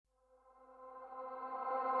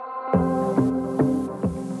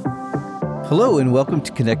Hello and welcome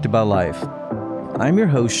to Connected by Life. I'm your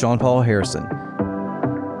host, Sean Paul Harrison.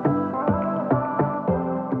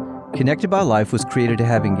 Connected by Life was created to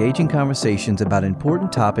have engaging conversations about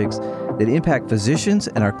important topics that impact physicians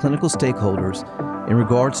and our clinical stakeholders in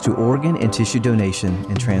regards to organ and tissue donation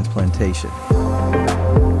and transplantation.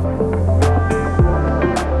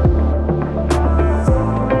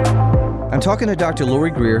 I'm talking to Dr.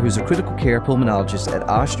 Lori Greer, who's a critical care pulmonologist at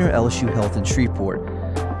Ochsner LSU Health in Shreveport.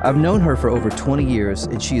 I've known her for over 20 years,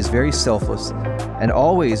 and she is very selfless and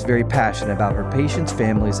always very passionate about her patients,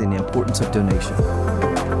 families, and the importance of donation.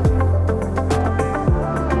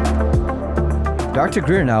 Dr.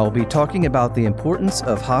 Greer and I will be talking about the importance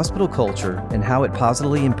of hospital culture and how it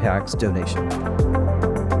positively impacts donation.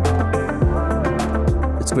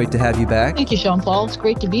 It's great to have you back. Thank you, Sean Paul. It's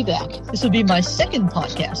great to be back. This will be my second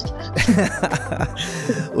podcast.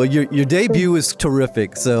 Well, your debut is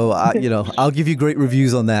terrific, so I'll give you great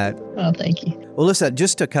reviews on that. Oh, thank you. Well, listen,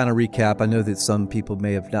 just to kind of recap, I know that some people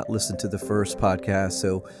may have not listened to the first podcast,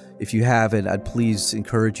 so if you haven't, I'd please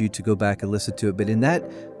encourage you to go back and listen to it. But in that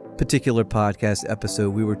particular podcast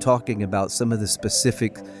episode, we were talking about some of the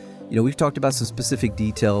specific, we've talked about some specific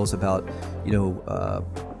details about,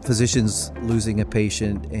 physicians losing a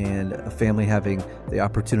patient and a family having the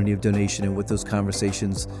opportunity of donation and what those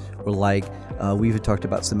conversations were like. We even talked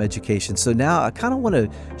about some education. So now I kind of want to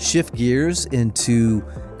shift gears into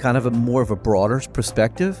kind of more of a broader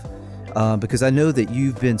perspective because I know that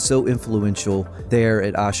you've been so influential there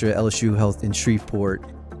at Ochsner LSU Health in Shreveport.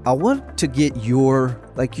 I want to get your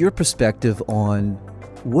perspective on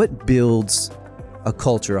what builds a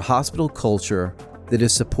culture, a hospital culture that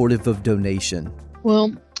is supportive of donation.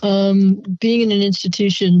 Well, being in an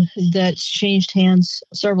institution that's changed hands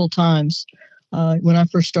several times. When I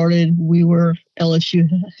first started, we were LSU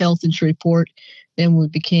Health in Shreveport, then we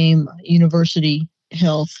became University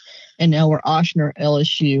Health, and now we're Ochsner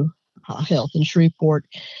LSU Health in Shreveport.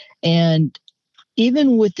 And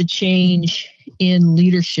even with the change in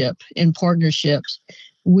leadership and partnerships,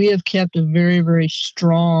 we have kept a very, very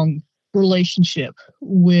strong relationship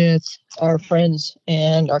with our friends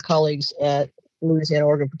and our colleagues at Louisiana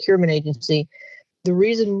Organ Procurement Agency. The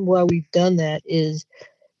reason why we've done that is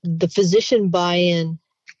the physician buy-in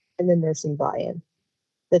and the nursing buy-in.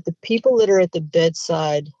 That the people that are at the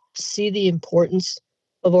bedside see the importance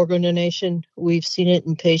of organ donation. We've seen it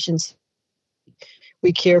in patients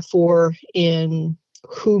we care for in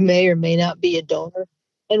who may or may not be a donor.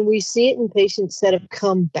 And we see it in patients that have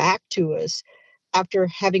come back to us after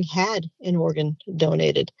having had an organ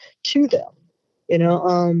donated to them.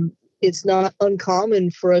 It's not uncommon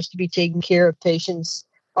for us to be taking care of patients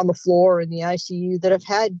on the floor in the ICU that have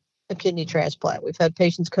had a kidney transplant. We've had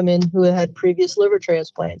patients come in who have had previous liver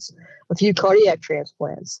transplants, a few cardiac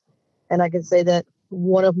transplants. And I can say that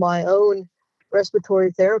one of my own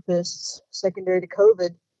respiratory therapists, secondary to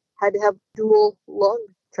COVID, had to have dual lung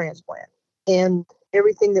transplant. And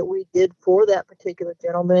everything that we did for that particular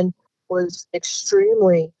gentleman was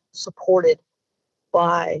extremely supported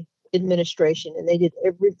by administration, and they did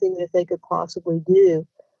everything that they could possibly do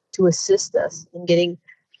to assist us in getting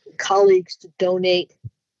colleagues to donate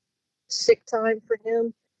sick time for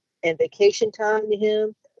him and vacation time to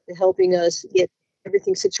him, to helping us get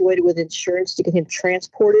everything situated with insurance to get him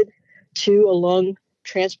transported to a lung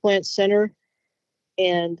transplant center,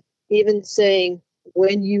 and even saying,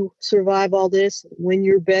 when you survive all this, when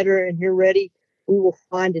you're better and you're ready, we will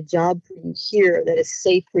find a job for you here that is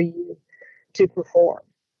safe for you to perform.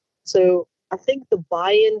 So I think the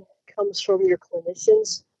buy-in comes from your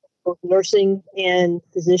clinicians, both nursing and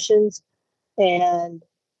physicians. And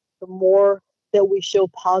the more that we show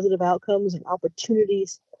positive outcomes and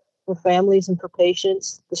opportunities for families and for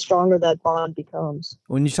patients, the stronger that bond becomes.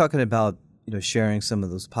 When you're talking about, sharing some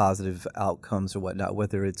of those positive outcomes or whatnot,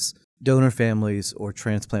 whether it's donor families or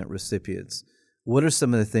transplant recipients, what are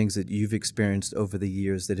some of the things that you've experienced over the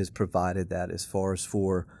years that has provided that as far as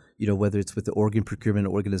for whether it's with the organ procurement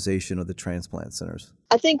organization or the transplant centers?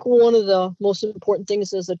 I think one of the most important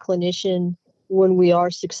things as a clinician, when we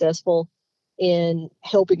are successful in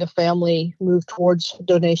helping a family move towards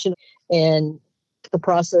donation and the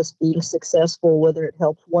process being successful, whether it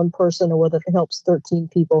helps one person or whether it helps 13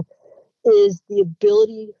 people, is the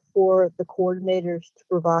ability for the coordinators to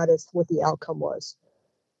provide us what the outcome was.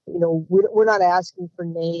 We're not asking for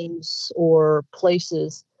names or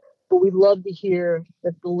places, but we'd love to hear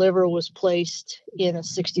that the liver was placed in a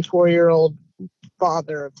 64-year-old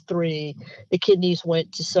father of 3. The kidneys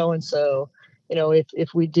went to so-and-so.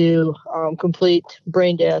 If we do complete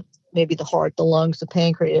brain death, maybe the heart, the lungs, the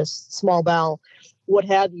pancreas, small bowel, what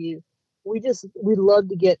have you, we'd love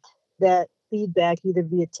to get that feedback either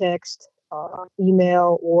via text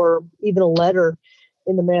email or even a letter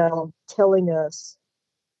in the mail telling us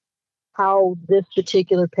how this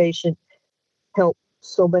particular patient helped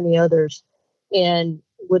so many others. And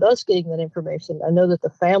with us getting that information, I know that the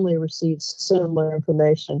family receives similar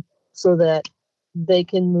information so that they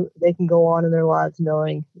can go on in their lives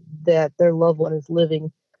knowing that their loved one is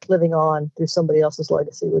living on through somebody else's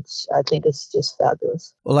legacy, which I think is just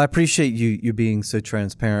fabulous. Well, I appreciate you being so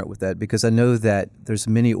transparent with that, because I know that there's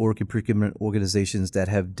many organ procurement organizations that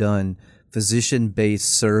have done physician-based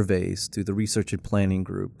surveys through the research and planning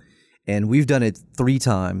group, and we've done it 3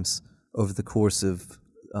 times over the course of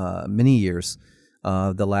many years.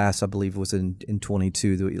 The last, I believe, was in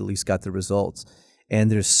 22 that we at least got the results. And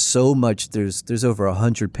there's so much. There's over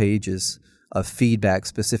 100 pages of feedback,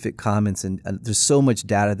 specific comments, and there's so much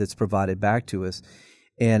data that's provided back to us.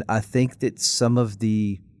 And I think that some of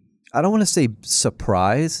the, I don't want to say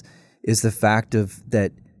surprise, is the fact of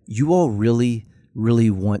that you all really, really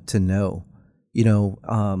want to know.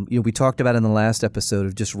 We talked about in the last episode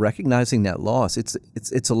of just recognizing that loss.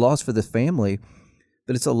 It's a loss for the family,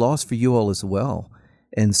 but it's a loss for you all as well.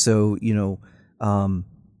 And so,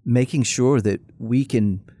 making sure that we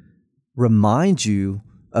can remind you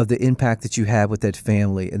of the impact that you had with that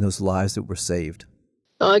family and those lives that were saved.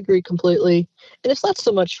 I agree completely. And it's not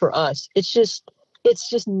so much for us. It's just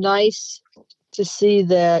nice to see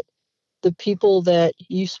that the people that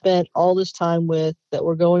you spent all this time with that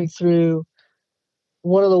were going through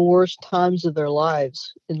one of the worst times of their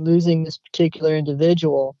lives in losing this particular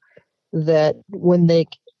individual, that when they,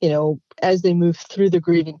 as they move through the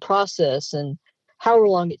grieving process and however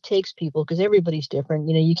long it takes people, because everybody's different,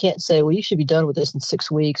 you can't say, well, you should be done with this in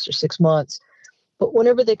 6 weeks or 6 months. But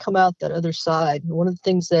whenever they come out that other side, one of the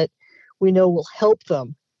things that we know will help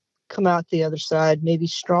them come out the other side, maybe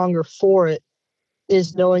stronger for it,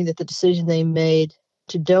 is knowing that the decision they made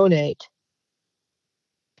to donate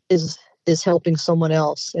is is helping someone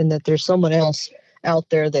else, and that there's someone else out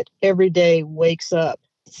there that every day wakes up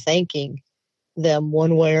thanking them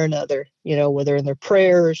one way or another, whether in their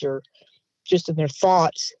prayers or just in their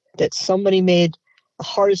thoughts, that somebody made the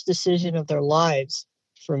hardest decision of their lives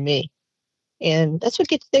for me. And that's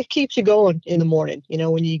that keeps you going in the morning.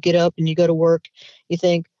 When you get up and you go to work, you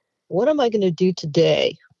think, what am I going to do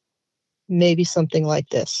today? Maybe something like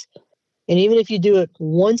this. And even if you do it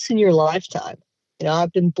once in your lifetime,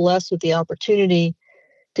 I've been blessed with the opportunity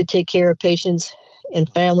to take care of patients and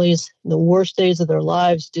families in the worst days of their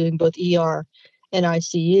lives, doing both ER and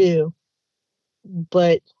ICU.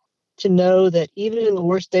 But to know that even in the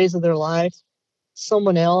worst days of their life,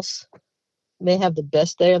 someone else may have the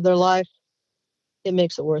best day of their life, it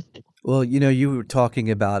makes it worth it. Well, you were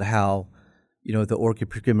talking about how, the organ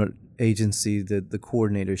procurement agency, the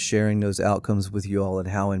coordinator, sharing those outcomes with you all and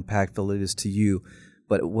how impactful it is to you.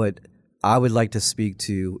 But what I would like to speak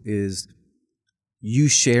to is you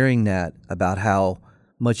sharing that about how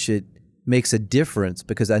much it makes a difference,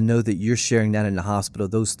 because I know that you're sharing that in the hospital,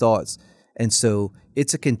 those thoughts. And so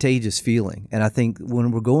it's a contagious feeling. And I think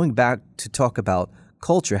when we're going back to talk about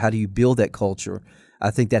culture, how do you build that culture?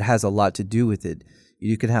 I think that has a lot to do with it.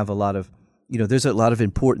 You can have a lot of, there's a lot of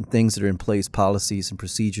important things that are in place, policies and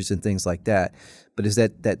procedures and things like that. But is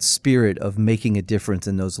that spirit of making a difference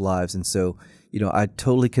in those lives. And so, I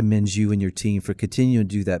totally commend you and your team for continuing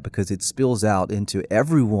to do that, because it spills out into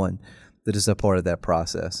everyone that is a part of that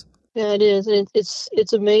process. Yeah, it is. And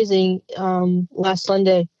it's amazing. Last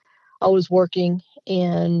Sunday, I was working,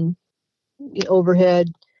 and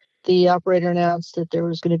overhead, the operator announced that there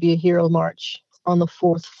was going to be a hero march on the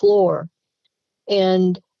 4th floor.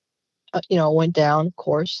 And, went down, of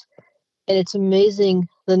course. And it's amazing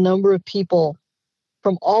the number of people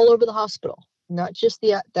from all over the hospital, not just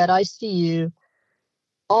that ICU,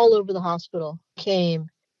 all over the hospital came,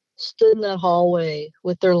 stood in that hallway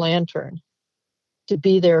with their lantern to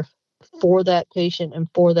be there for that patient and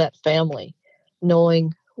for that family,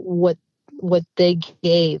 knowing what they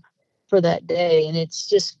gave for that day. And it's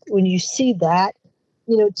just, when you see that,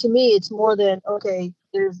 to me, it's more than, okay,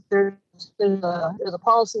 there's a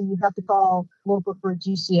policy, you have to call local for a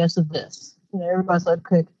GCS of this. Everybody's like,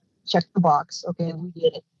 okay, check the box. Okay, we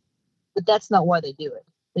did it. But that's not why they do it.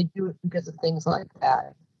 They do it because of things like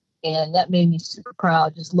that. And that made me super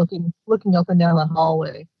proud, just looking up and down the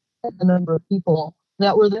hallway at the number of people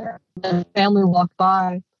that were there. And the family walked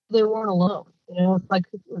by. They weren't alone. It's like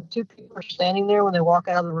if 2 people are standing there when they walk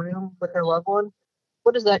out of the room with their loved one.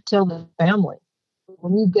 What does that tell the family?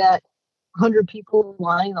 When you've got 100 people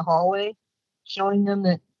lining the hallway, showing them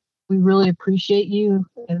that we really appreciate you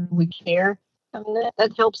and we care, I mean,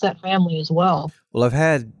 that helps that family as well. Well, I've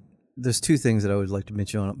had there's two things that I would like to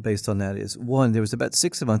mention based on that. Is one, there was about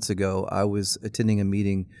 6 months ago, I was attending a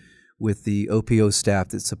meeting with the OPO staff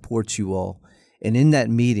that supports you all. And in that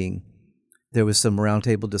meeting, there was some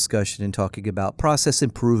roundtable discussion and talking about process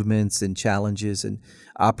improvements and challenges and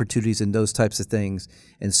opportunities and those types of things.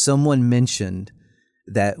 And someone mentioned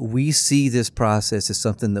that we see this process as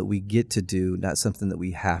something that we get to do, not something that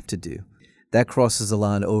we have to do. That crosses the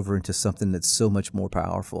line over into something that's so much more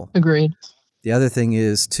powerful. Agreed. The other thing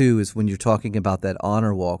is, too, is when you're talking about that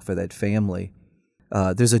honor walk for that family,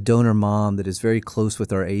 there's a donor mom that is very close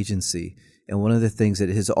with our agency. And one of the things that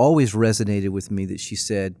has always resonated with me that she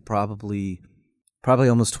said probably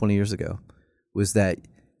almost 20 years ago was that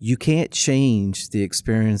you can't change the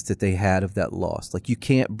experience that they had of that loss. Like, you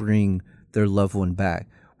can't bring their loved one back.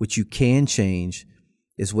 What you can change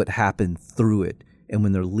is what happened through it. And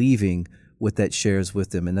when they're leaving, what that shares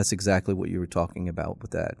with them. And that's exactly what you were talking about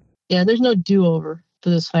with that. Yeah, there's no do-over for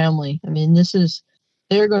this family. I mean,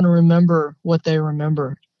 they're going to remember what they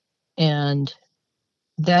remember, and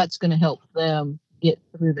that's going to help them get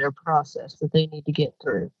through their process that they need to get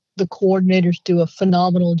through. The coordinators do a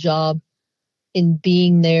phenomenal job in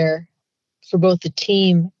being there for both the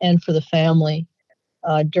team and for the family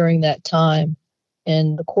during that time.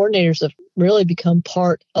 And the coordinators have really become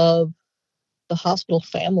part of the hospital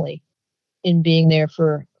family in being there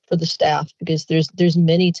for the staff, because there's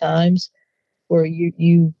many times where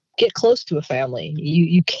you get close to a family.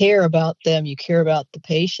 You care about them, you care about the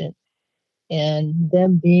patient, and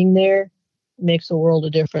them being there makes a world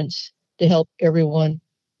of difference to help everyone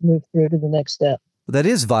move through to the next step. That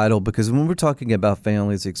is vital, because when we're talking about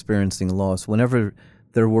families experiencing loss, whenever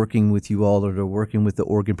they're working with you all or they're working with the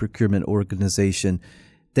organ procurement organization,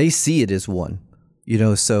 they see it as one.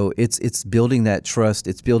 So it's building that trust.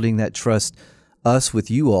 It's building that trust, us with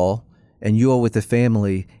you all and you all with the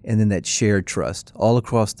family, and then that shared trust all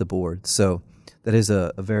across the board. So that is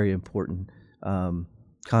a very important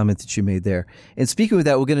comment that you made there. And speaking of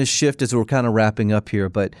that, we're going to shift as we're kind of wrapping up here.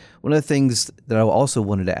 But one of the things that I also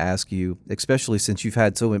wanted to ask you, especially since you've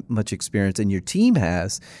had so much experience and your team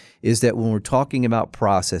has, is that when we're talking about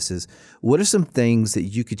processes, what are some things that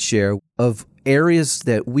you could share of areas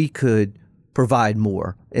that we could provide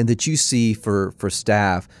more and that you see for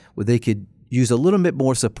staff where they could use a little bit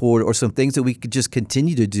more support, or some things that we could just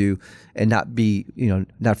continue to do and not be,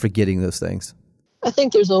 not forgetting those things? I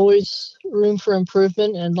think there's always room for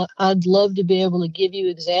improvement, and I'd love to be able to give you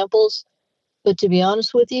examples. But to be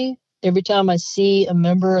honest with you, every time I see a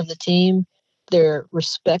member of the team, they're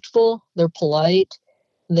respectful, they're polite,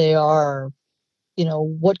 they are,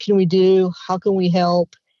 what can we do? How can we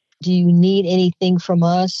help? Do you need anything from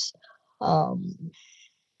us? Um,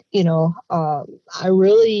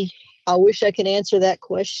 I wish I could answer that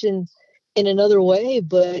question in another way,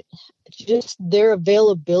 but just their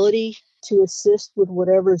availability to assist with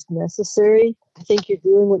whatever is necessary, I think you're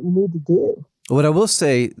doing what you need to do. What I will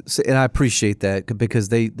say, and I appreciate that, because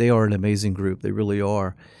they are an amazing group. They really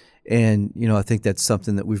are. And, I think that's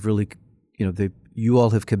something that we've really, you all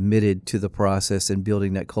have committed to the process and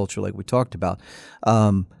building that culture like we talked about.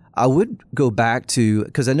 I would go back to,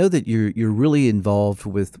 because I know that you're really involved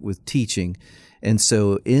with teaching. And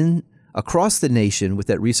so across the nation with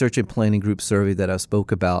that research and planning group survey that I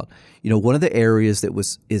spoke about, one of the areas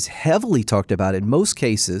that is heavily talked about in most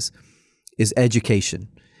cases is education.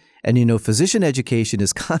 And, physician education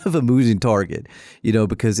is kind of a moving target,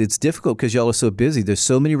 because it's difficult because y'all are so busy. There's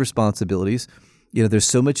so many responsibilities. There's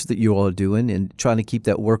so much that you all are doing and trying to keep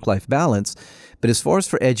that work-life balance. But as far as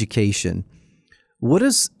for education, what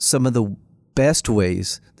is some of the best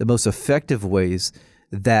ways, the most effective ways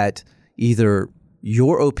that either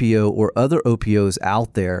your OPO or other OPOs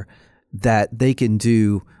out there that they can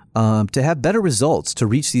do to have better results, to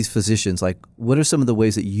reach these physicians? Like, what are some of the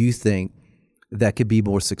ways that you think that could be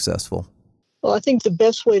more successful? Well, I think the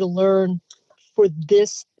best way to learn for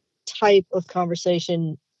this type of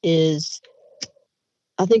conversation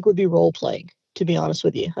would be role playing, to be honest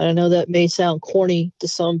with you. I know that may sound corny to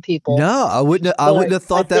some people. No, I wouldn't have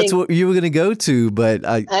thought that's what you were going to go to, but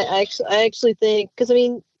I actually think, because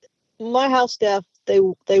my house staff,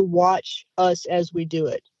 they watch us as we do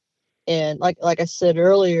it. And like I said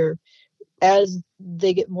earlier, as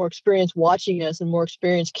they get more experience watching us and more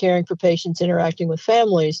experience caring for patients, interacting with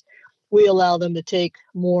families, we allow them to take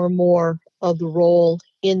more and more of the role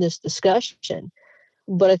in this discussion.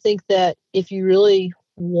 But I think that if you really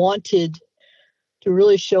wanted to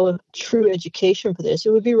really show a true education for this,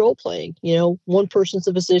 it would be role playing. One person's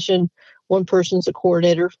a physician, one person's a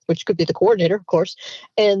coordinator, which could be the coordinator, of course,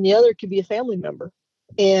 and the other could be a family member,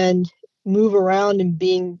 and move around and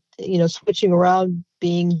being, switching around,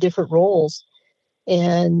 being different roles.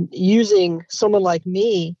 and using someone like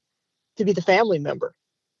me to be the family member,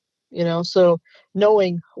 so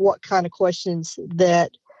knowing what kind of questions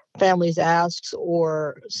that families ask,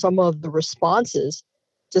 or some of the responses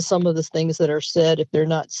to some of the things that are said, if they're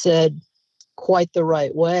not said quite the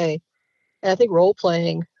right way. And I think role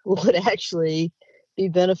playing would actually be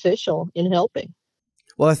beneficial in helping.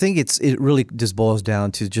 Well, I think it really just boils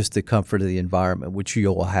down to just the comfort of the environment, which you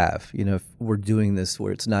all have. If we're doing this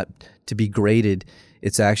where it's not to be graded,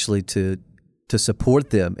 it's actually to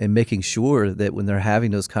support them and making sure that when they're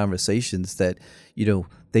having those conversations that,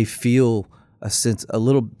 they feel a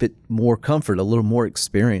little bit more comfort, a little more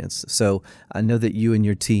experience. So I know that you and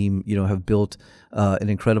your team, have built an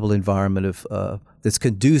incredible environment of that's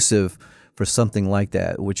conducive for something like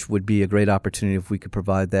that, which would be a great opportunity if we could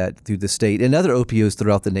provide that through the state and other OPOs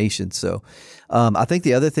throughout the nation. So I think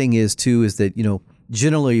the other thing is that,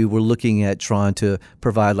 generally we're looking at trying to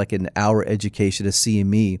provide like an hour education, a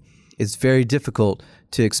CME. It's very difficult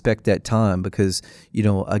to expect that time because,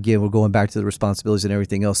 again, we're going back to the responsibilities and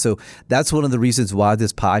everything else. So that's one of the reasons why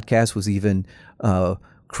this podcast was even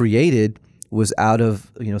created, was out of,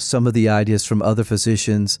 some of the ideas from other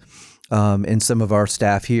physicians and some of our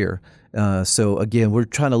staff here. So again, we're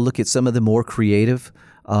trying to look at some of the more creative,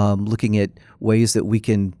 looking at ways that we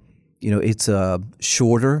can, it's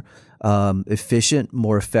shorter, efficient,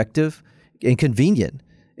 more effective, and convenient,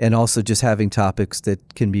 and also just having topics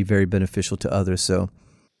that can be very beneficial to others. So,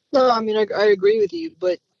 no, I mean, I agree with you,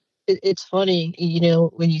 but it's funny,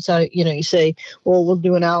 when you say, you say, well, we'll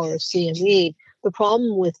do an hour of CME. The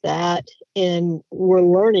problem with that, and we're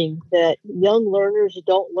learning that young learners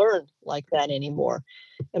don't learn like that anymore.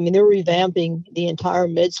 I mean, they're revamping the entire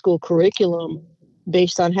med school curriculum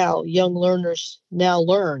based on how young learners now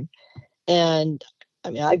learn. And I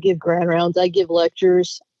mean, I give grand rounds, I give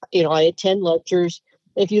lectures, I attend lectures.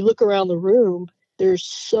 If you look around the room, there's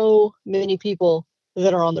so many people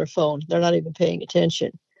that are on their phone. They're not even paying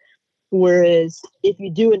attention. Whereas if you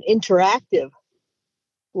do an interactive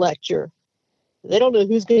lecture, they don't know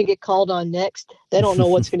who's going to get called on next. They don't know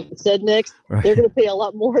what's going to be said next. right. They're going to pay a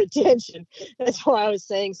lot more attention. That's why I was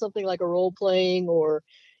saying something like a role playing, or,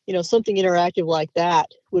 something interactive like that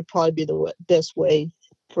would probably be the best way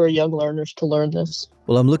for young learners to learn this.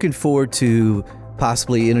 Well, I'm looking forward to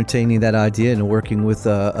possibly entertaining that idea and working with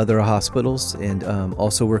other hospitals, and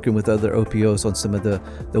also working with other OPOs on some of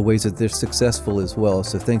the ways that they're successful as well.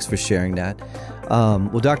 So thanks for sharing that.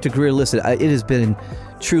 Well, Dr. Greer, listen, it has been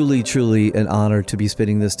truly an honor to be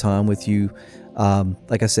spending this time with you.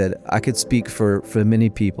 Like I said, I could speak for many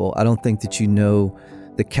people. I don't think that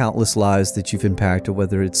the countless lives that you've impacted,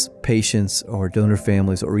 whether it's patients or donor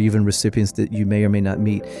families or even recipients that you may or may not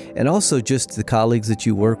meet, and also just the colleagues that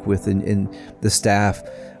you work with and the staff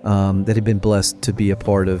that have been blessed to be a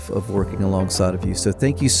part of working alongside of you. So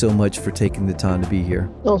thank you so much for taking the time to be here.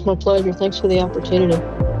 Oh, it's my pleasure. Thanks for the opportunity.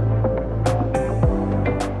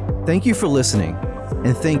 Thank you for listening,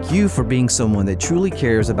 and thank you for being someone that truly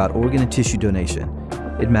cares about organ and tissue donation.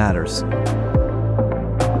 It matters.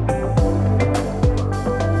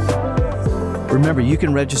 Remember, you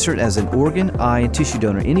can register as an organ, eye, and tissue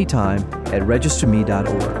donor anytime at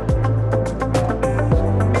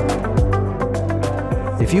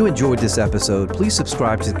registerme.org. If you enjoyed this episode, please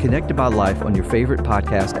subscribe to Connected by Life on your favorite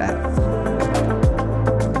podcast app.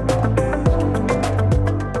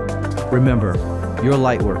 Remember, you're a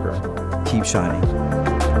light worker. Keep shining.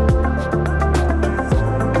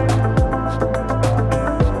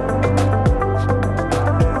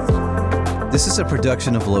 This is a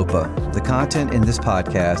production of LOPA. The content in this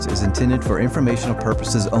podcast is intended for informational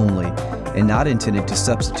purposes only and not intended to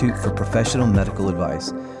substitute for professional medical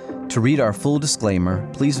advice. To read our full disclaimer,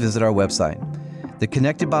 please visit our website. The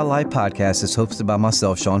Connected by Life podcast is hosted by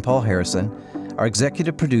myself, Sean Paul Harrison. Our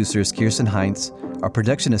executive producer is Kirsten Heinz. Our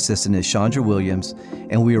production assistant is Chandra Williams.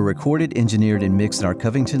 And we are recorded, engineered, and mixed in our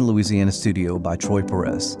Covington, Louisiana studio by Troy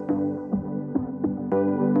Perez.